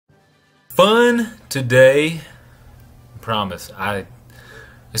Fun today. Promise.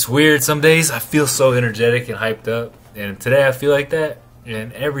 It's weird. Some days I feel so energetic and hyped up, and today I feel like that.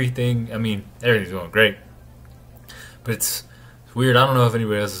 And everything. I mean, everything's going great, but it's weird. I don't know if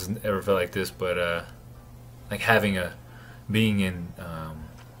anybody else has ever felt like this, but like being in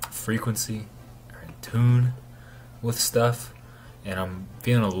frequency or in tune with stuff, and I'm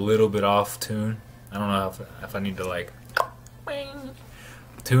feeling a little bit off tune. I don't know if I need to like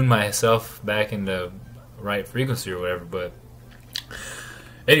tune myself back into right frequency or whatever, but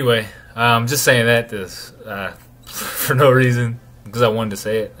anyway, I'm just saying that this for no reason, because I wanted to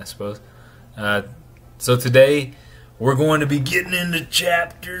say it, I suppose. So today we're going to be getting into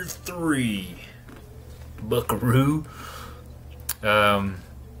chapter 3, Buckaroo.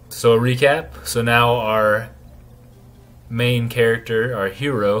 So a recap. So now our main character, our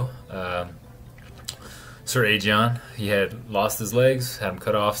hero, Sir Aegon, he had lost his legs, had him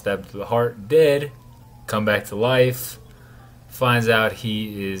cut off, stabbed to the heart, dead, come back to life, finds out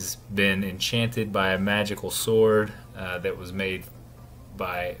he is been enchanted by a magical sword that was made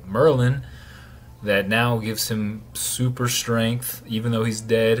by Merlin that now gives him super strength, even though he's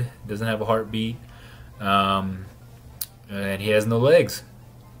dead, doesn't have a heartbeat, and he has no legs.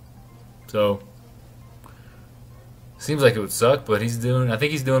 So seems like it would suck, but I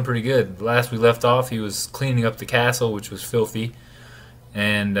think he's doing pretty good. Last we left off, he was cleaning up the castle, which was filthy,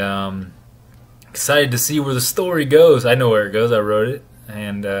 and excited to see where the story goes. I know where it goes. I wrote it,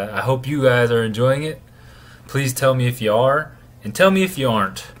 and I hope you guys are enjoying it. Please tell me if you are, and tell me if you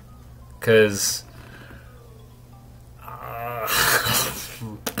aren't, because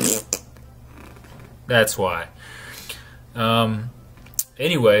that's why.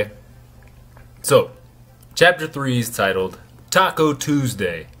 Anyway, so chapter 3 is titled Taco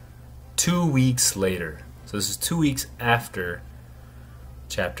Tuesday, 2 weeks later. So this is 2 weeks after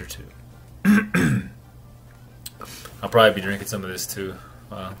chapter 2. I'll probably be drinking some of this too.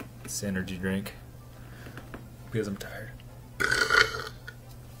 It's energy drink because I'm tired.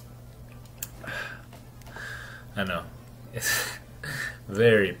 I know. It's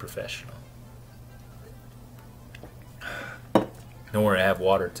very professional. Don't worry, I have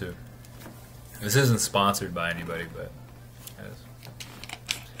water too. This isn't sponsored by anybody, but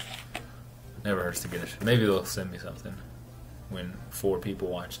never hurts to get it. Maybe they'll send me something when 4 people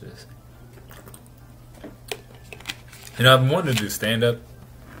watch this. You know, I've been wanting to do stand-up,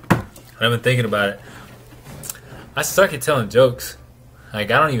 and I've been thinking about it. I suck at telling jokes. Like,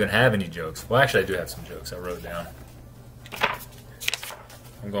 I don't even have any jokes. Well, actually, I do have some jokes I wrote down.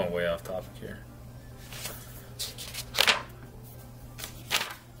 I'm going way off topic here.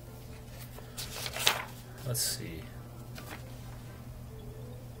 Let's see.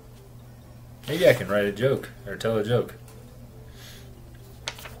 Maybe I can write a joke or tell a joke.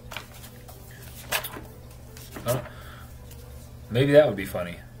 Maybe that would be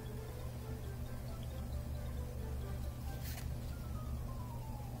funny.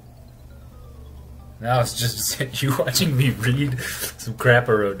 Now it's just you watching me read some crap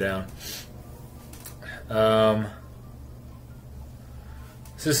I wrote down.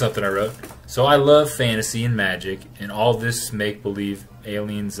 This is something I wrote. So I love fantasy and magic and all this make-believe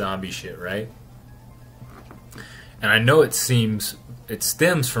alien zombie shit, right? And I know it stems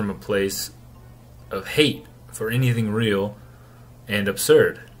from a place of hate for anything real and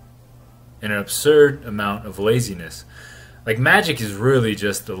absurd. And an absurd amount of laziness. Like, magic is really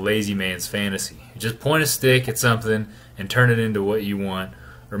just a lazy man's fantasy. You just point a stick at something and turn it into what you want,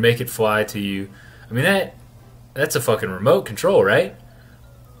 or make it fly to you. I mean, that's a fucking remote control, right?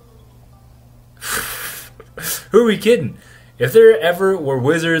 Who are we kidding? If there ever were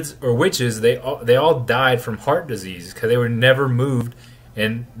wizards or witches, they all died from heart disease because they were never moved,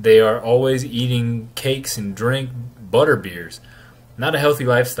 and they are always eating cakes and drink butter beers. Not a healthy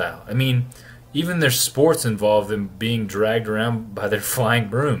lifestyle. I mean, even their sports involve them being dragged around by their flying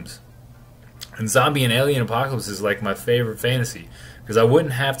brooms. And zombie and alien apocalypse is like my favorite fantasy, because I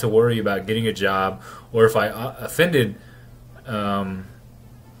wouldn't have to worry about getting a job, or if I offended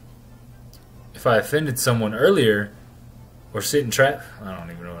someone earlier, or sit in trap. I don't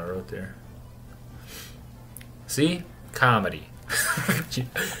even know what I wrote there. See? Comedy.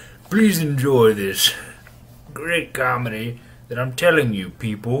 Please enjoy this great comedy that I'm telling you,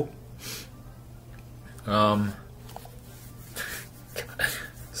 people. So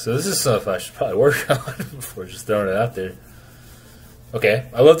this is stuff I should probably work on before just throwing it out there. Okay,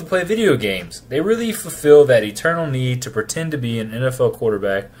 I love to play video games. They really fulfill that eternal need to pretend to be an NFL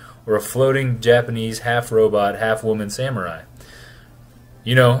quarterback or a floating Japanese half-robot, half-woman samurai.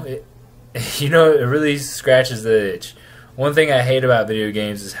 You know, it really scratches the itch. One thing I hate about video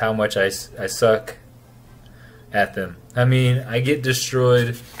games is how much I suck at them. I mean, I get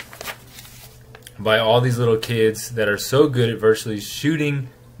destroyed by all these little kids that are so good at virtually shooting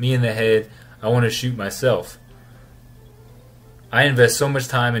me in the head, I want to shoot myself. I invest so much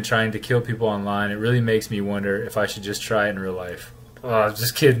time in trying to kill people online, it really makes me wonder if I should just try it in real life. Oh, I'm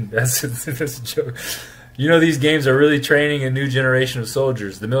just kidding. That's a joke. You know, these games are really training a new generation of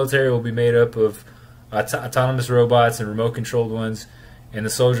soldiers. The military will be made up of autonomous robots and remote-controlled ones, and the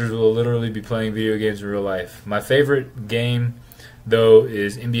soldiers will literally be playing video games in real life. My favorite game, though,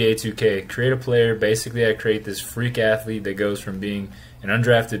 is NBA 2K. Create a player. Basically, I create this freak athlete that goes from being an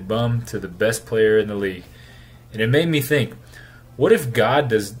undrafted bum to the best player in the league. And it made me think, what if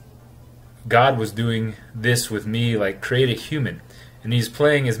God was doing this with me, like create a human, and he's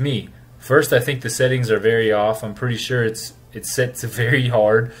playing as me? First, I think the settings are very off. I'm pretty sure it's set to very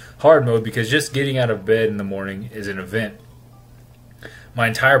hard mode, because just getting out of bed in the morning is an event. My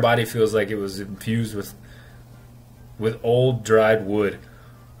entire body feels like it was infused with old dried wood,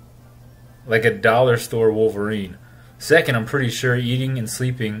 like a dollar store Wolverine. Second, I'm pretty sure eating and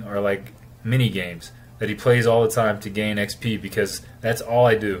sleeping are like mini games that he plays all the time to gain XP, because that's all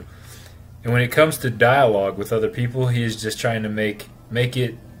I do. And when it comes to dialogue with other people, he is just trying to make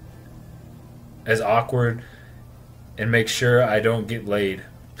it as awkward and make sure I don't get laid.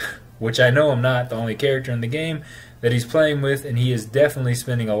 Which I know I'm not the only character in the game that he's playing with, and he is definitely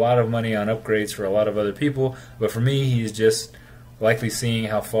spending a lot of money on upgrades for a lot of other people, but for me, he's just likely seeing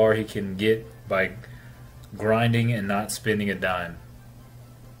how far he can get by grinding and not spending a dime.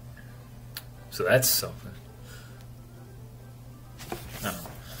 So that's something. I don't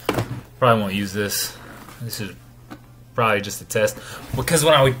know. Probably won't use this. This is probably just a test, because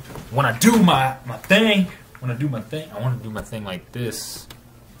when I do my thing, I want to do my thing like this.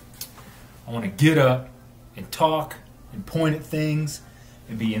 I want to get up and talk and point at things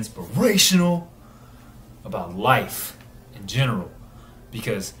and be inspirational about life in general,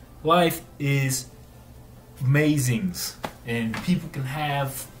 because life is amazings, and people can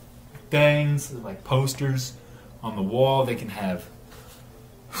have things like posters on the wall. They can have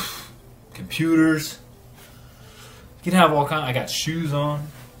computers. You can have all kinds. I got shoes on.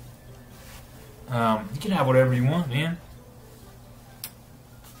 You can have whatever you want, man.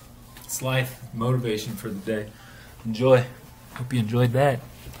 It's life, motivation for the day. Enjoy. Hope you enjoyed that.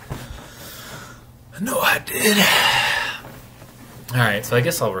 I know I did. Alright, so I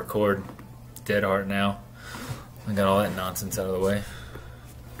guess I'll record Dead Heart now. I got all that nonsense out of the way.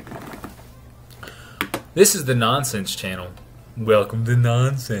 This is the Nonsense channel. Welcome to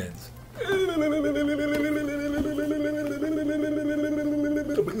Nonsense.